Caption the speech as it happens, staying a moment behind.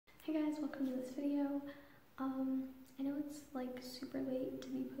Hey guys, welcome to this video. I know it's like super late to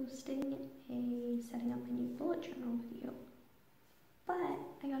be posting a setting up my new bullet journal video, but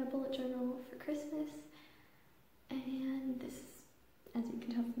I got a bullet journal for Christmas, and this is, as you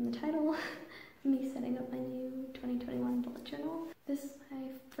can tell from the title, me setting up my new 2021 bullet journal. This is my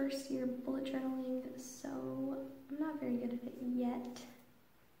first year bullet journaling, so I'm not very good at it yet,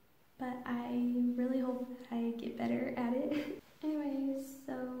 but I really hope that I get better at it. Anyways,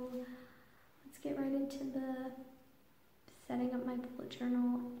 so let's get right into the setting up my bullet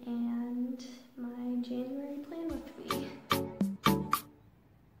journal and my January plan with me.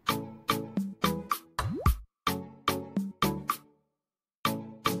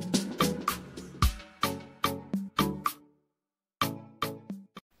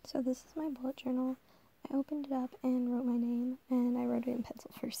 So this is my bullet journal. I opened it up and wrote my name, and I wrote it in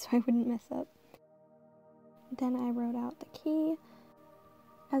pencil first so I wouldn't mess up. Then I wrote out the key.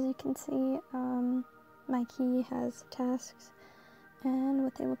 As you can see, my key has tasks and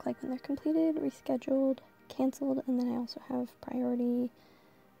what they look like when they're completed, rescheduled, canceled, and then I also have priority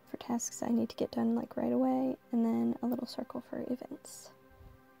for tasks I need to get done like right away, and then a little circle for events.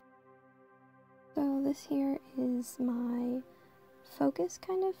 So this here is my focus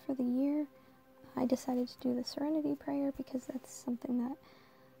kind of for the year. I decided to do the Serenity Prayer because that's something that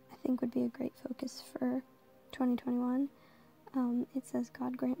I think would be a great focus for 2021. It says,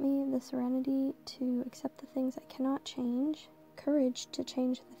 God grant me the serenity to accept the things I cannot change, courage to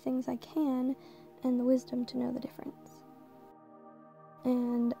change the things I can, and the wisdom to know the difference.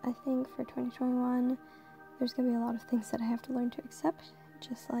 And I think for 2021, there's going to be a lot of things that I have to learn to accept,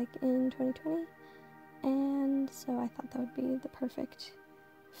 just like in 2020. And so I thought that would be the perfect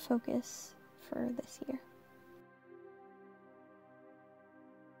focus for this year.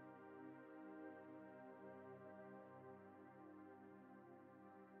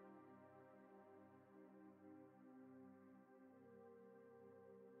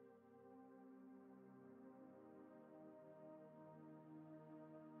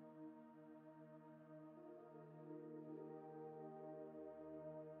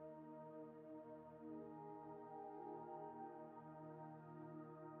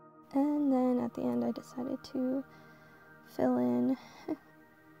 And then at the end I decided to fill in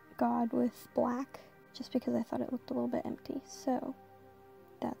God with black, just because I thought it looked a little bit empty, so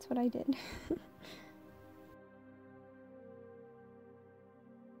that's what I did.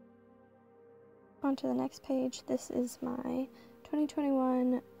 On to the next page. This is my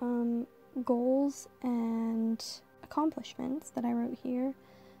 2021 goals and accomplishments that I wrote here.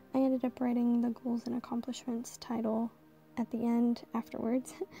 I ended up writing the goals and accomplishments title at the end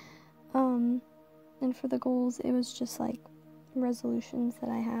afterwards. And for the goals, it was just like resolutions that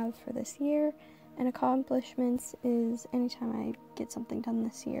I have for this year, and accomplishments is anytime I get something done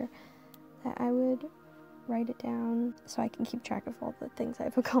this year that I would write it down so I can keep track of all the things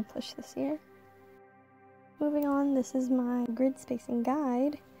I've accomplished this year. Moving on, this is my grid spacing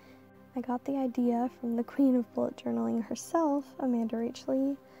guide. I got the idea from the queen of bullet journaling herself, Amanda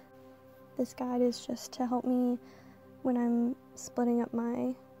Rachley. This guide is just to help me when I'm splitting up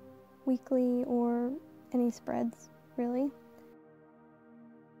my weekly or any spreads, really.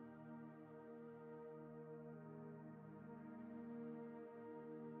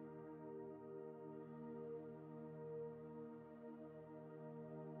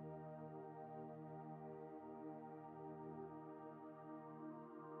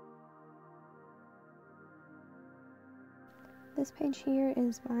 This page here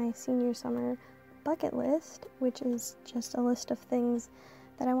is my senior summer bucket list, which is just a list of things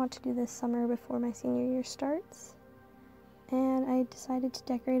that I want to do this summer before my senior year starts. And I decided to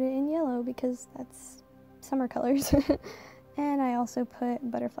decorate it in yellow because that's summer colors. And I also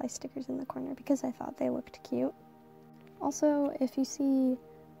put butterfly stickers in the corner because I thought they looked cute. Also, if you see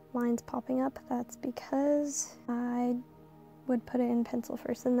lines popping up, that's because I would put it in pencil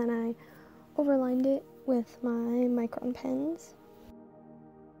first and then I overlined it with my micron pens.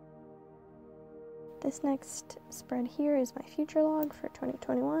 This next spread here is my future log for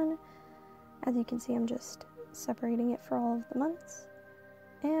 2021. As you can see, I'm just separating it for all of the months.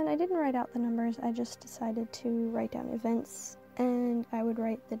 And I didn't write out the numbers, I just decided to write down events, and I would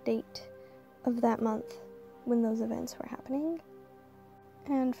write the date of that month when those events were happening.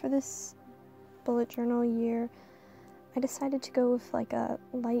 And for this bullet journal year, I decided to go with like a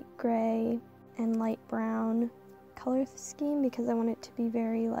light gray and light brown color scheme because I want it to be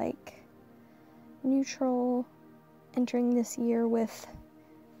very like neutral, entering this year with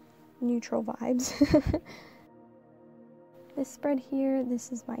neutral vibes. This spread here,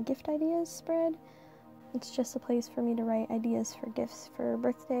 this is my gift ideas spread. It's just a place for me to write ideas for gifts for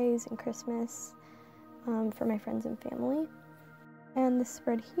birthdays and Christmas, for my friends and family. And this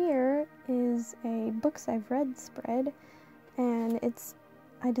spread here is a books I've read spread, and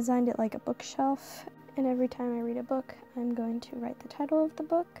I designed it like a bookshelf, and every time I read a book, I'm going to write the title of the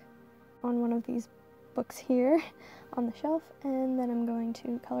book on one of these books here on the shelf, and then I'm going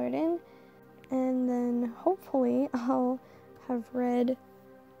to color it in, and then hopefully I'll have read,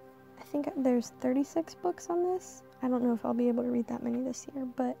 I think there's 36 books on this. I don't know if I'll be able to read that many this year,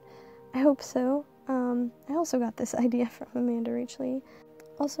 but I hope so. I also got this idea from Amanda Rachley.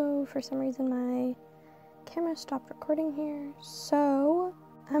 Also, for some reason, my camera stopped recording here, so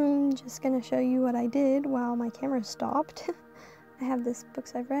I'm just gonna show you what I did while my camera stopped. I have this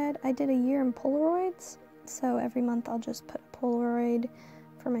books I've read. I did a year in Polaroids, so every month I'll just put a Polaroid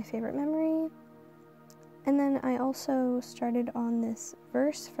for my favorite memory. And then I also started on this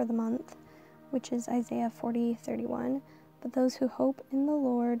verse for the month, which is Isaiah 40:31. But those who hope in the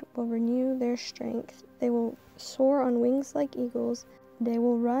Lord will renew their strength. They will soar on wings like eagles. They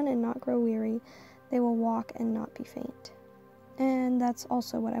will run and not grow weary. They will walk and not be faint. And that's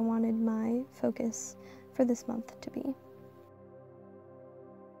also what I wanted my focus for this month to be.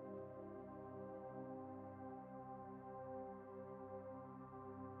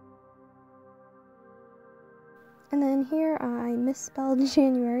 And then here I misspelled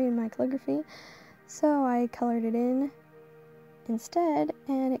January in my calligraphy, so I colored it in instead,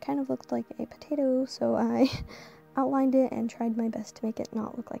 and it kind of looked like a potato, so I outlined it and tried my best to make it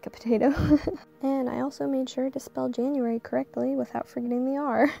not look like a potato. And I also made sure to spell January correctly without forgetting the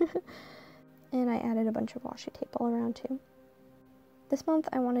R. And I added a bunch of washi tape all around too. This month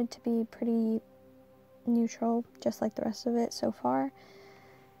I wanted to be pretty neutral, just like the rest of it so far.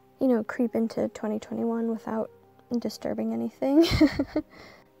 You know, creep into 2021 without disturbing anything.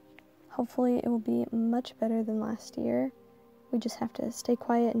 Hopefully it will be much better than last year. We just have to stay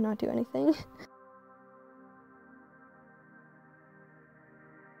quiet and not do anything.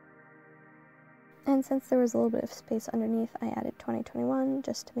 And since there was a little bit of space underneath, I added 2021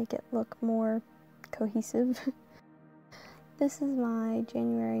 just to make it look more cohesive. This is my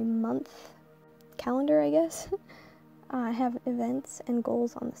January month calendar, I guess. I have events and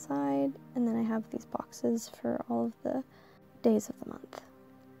goals on the side, and then I have these boxes for all of the days of the month.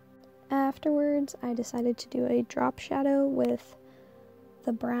 Afterwards, I decided to do a drop shadow with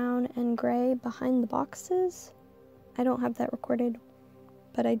the brown and gray behind the boxes. I don't have that recorded,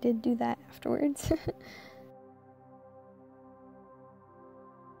 but I did do that afterwards.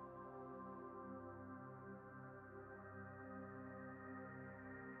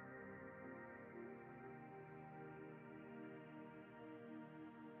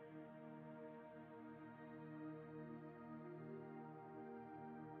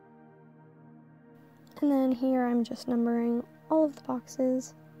 And then here I'm just numbering all of the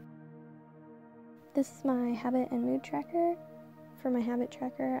boxes. This is my habit and mood tracker. For my habit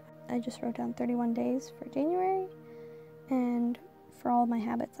tracker, I just wrote down 31 days for January, and for all of my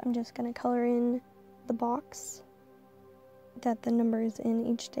habits, I'm just going to color in the box that the number is in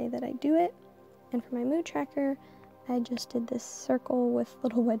each day that I do it. And for my mood tracker, I just did this circle with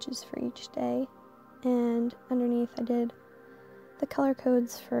little wedges for each day, and underneath I did the color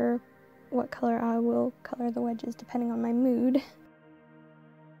codes for what color I will color the wedges depending on my mood.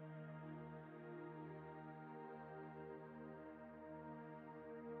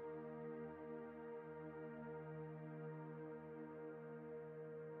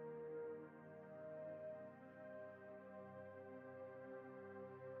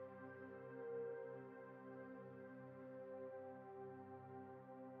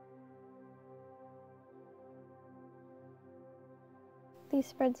 These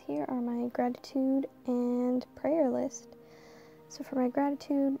spreads here are my gratitude and prayer list. So for my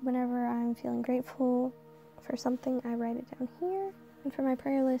gratitude, whenever I'm feeling grateful for something, I write it down here. And for my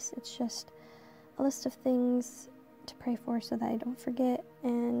prayer list, it's just a list of things to pray for so that I don't forget,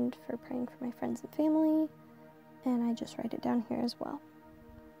 and for praying for my friends and family, and I just write it down here as well.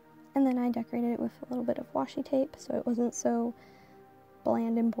 And then I decorated it with a little bit of washi tape so it wasn't so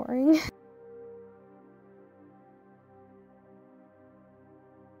bland and boring.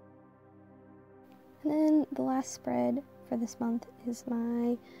 And then the last spread for this month is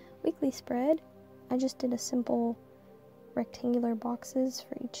my weekly spread. I just did a simple rectangular boxes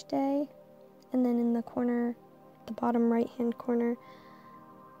for each day, and then in the corner, the bottom right hand corner,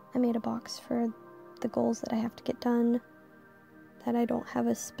 I made a box for the goals that I have to get done, that I don't have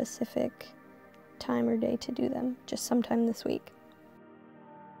a specific time or day to do them, just sometime this week.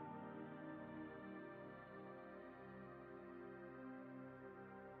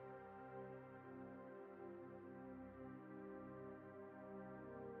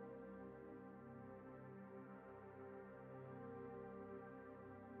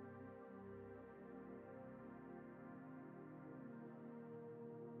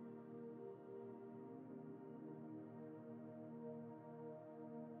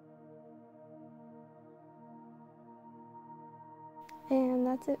 And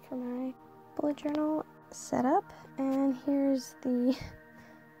that's it for my bullet journal setup. And here's the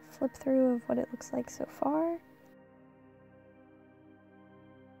flip through of what it looks like so far.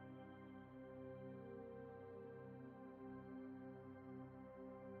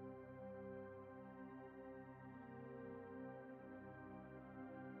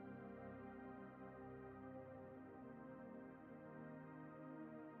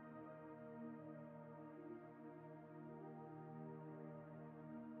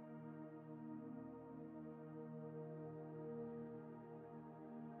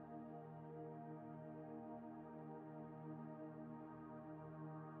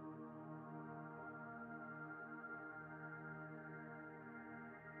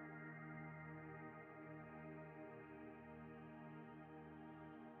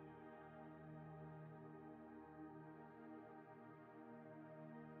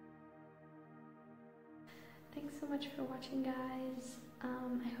 Thanks so much for watching, guys.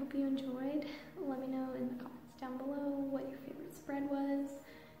 I hope you enjoyed. Let me know in the comments down below what your favorite spread was,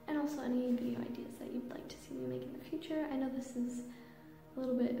 and also any video ideas that you'd like to see me make in the future. I know this is a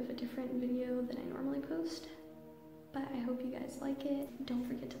little bit of a different video than I normally post, but I hope you guys like it. Don't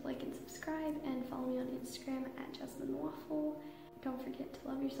forget to like and subscribe, and follow me on Instagram at JasmineWaffle. Don't forget to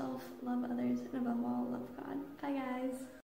love yourself, love others, and above all, love God. Bye, guys.